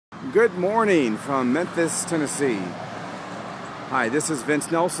Good morning from Memphis, Tennessee. Hi, this is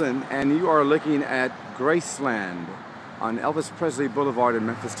Vince Nelson, and you are looking at Graceland on Elvis Presley Boulevard in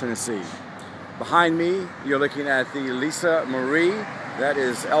Memphis, Tennessee. Behind me, you're looking at the Lisa Marie. That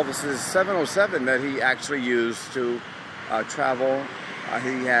is Elvis's 707 that he actually used to travel.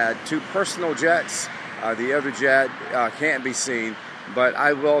 He had two personal jets. The other jet can't be seen, but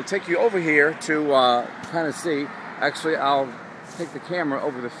I will take you over here to kind of see. Actually, I'll take the camera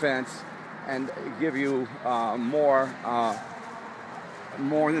over the fence and give you more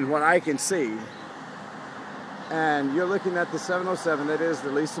than what I can see. And you're looking at the 707. That is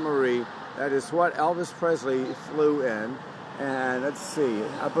the Lisa Marie. That is what Elvis Presley flew in. And let's see,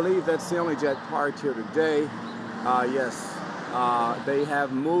 I believe that's the only jet parked here today. Yes, they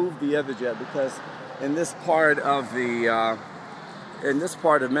have moved the other jet because in this part of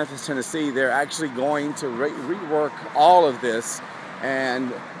Memphis, Tennessee, they're actually going to rework all of this.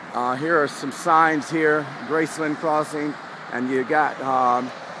 And here are some signs here: Graceland Crossing, and you got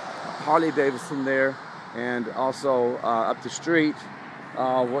Harley Davidson there, and also up the street.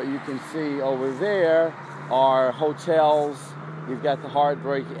 What you can see over there are hotels. You've got the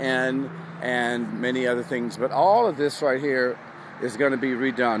Heartbreak Inn and many other things. But all of this right here is going to be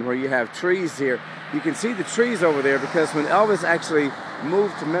redone, where you have trees here. You can see the trees over there because when Elvis actually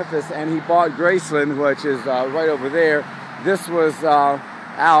moved to Memphis and he bought Graceland, which is right over there, this was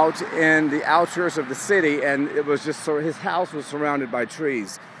out in the outskirts of the city, and it was just so his house was surrounded by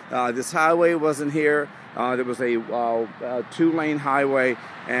trees. This highway wasn't here. There was a two-lane highway,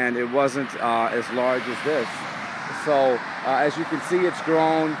 and it wasn't as large as this. So as you can see, it's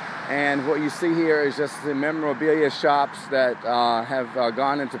grown, and what you see here is just the memorabilia shops that have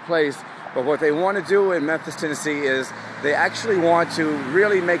gone into place. But what they want to do in Memphis, Tennessee is they actually want to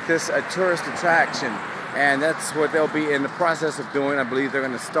really make this a tourist attraction, and that's what they'll be in the process of doing. I believe they're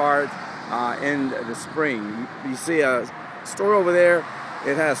going to start in the spring. You see a store over there.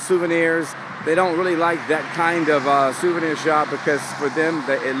 It has souvenirs. They don't really like that kind of souvenir shop because for them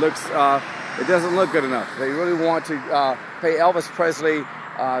it doesn't look good enough. They really want to pay Elvis Presley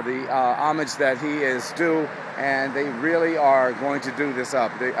the homage that he is due, and they really are going to do this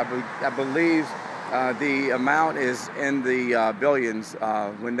up. I believe the amount is in the billions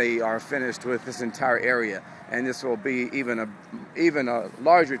when they are finished with this entire area, and this will be even a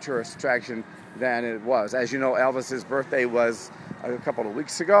larger tourist attraction than it was. As you know, Elvis's birthday was a couple of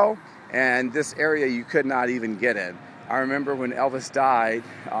weeks ago, and this area you could not even get in. I remember when Elvis died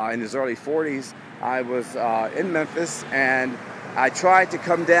in his early 40s, I was in Memphis, and I tried to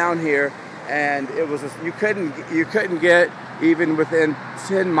come down here, and it was you couldn't get even within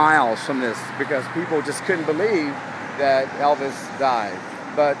 10 miles from this because people just couldn't believe that Elvis died.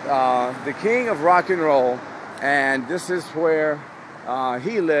 But the king of rock and roll, and this is where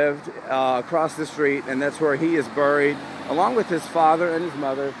he lived across the street, and that's where he is buried along with his father and his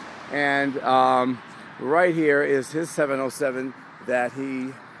mother. And right here is his 707 that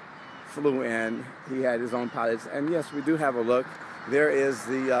he flew in. He had his own pilots, and yes, we do have a look. There is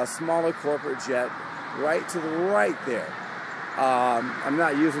the smaller corporate jet right to the right there. I'm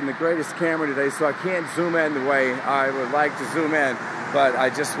not using the greatest camera today, so I can't zoom in the way I would like to zoom in, but I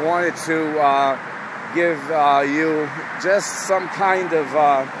just wanted to give you just some kind of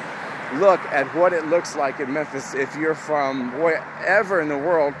look at what it looks like in Memphis. If you're from wherever in the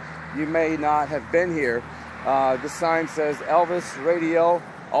world, you may not have been here. The sign says Elvis Radio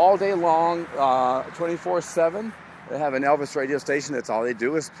all day long, 24/7. They have an Elvis radio station. That's all they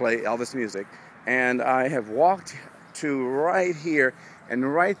do is play Elvis music. And I have walked to right here,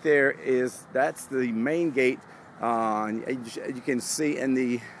 and right there that's the main gate. You can see in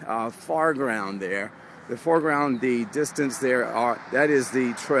the foreground there. The foreground, the distance there, that is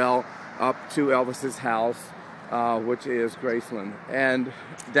the trail up to Elvis's house, which is Graceland. And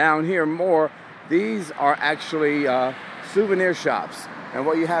down here more, these are actually souvenir shops. And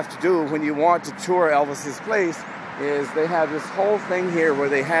what you have to do when you want to tour Elvis's place is they have this whole thing here where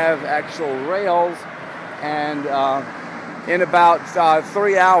they have actual rails, and in about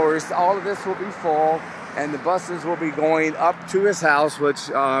 3 hours, all of this will be full, and the buses will be going up to his house, which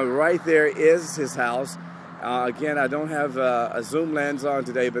right there is his house. Again, I don't have a zoom lens on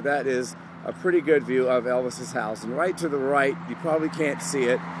today, but that is a pretty good view of Elvis's house. And right to the right, you probably can't see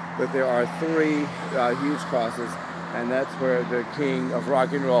it, but there are three huge crosses, and that's where the king of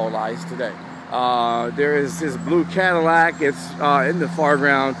rock and roll lies today. There is his blue Cadillac. It's in the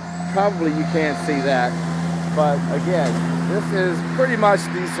foreground. Probably you can't see that, but again, this is pretty much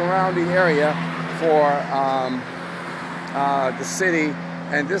the surrounding area for the city,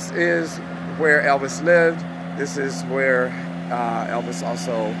 and this is where Elvis lived. This is where Elvis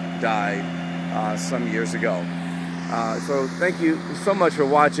also died some years ago. So thank you so much for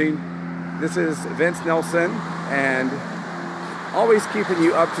watching. This is Vince Nelson, and always keeping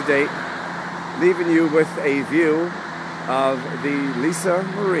you up to date, leaving you with a view of the Lisa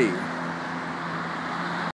Marie.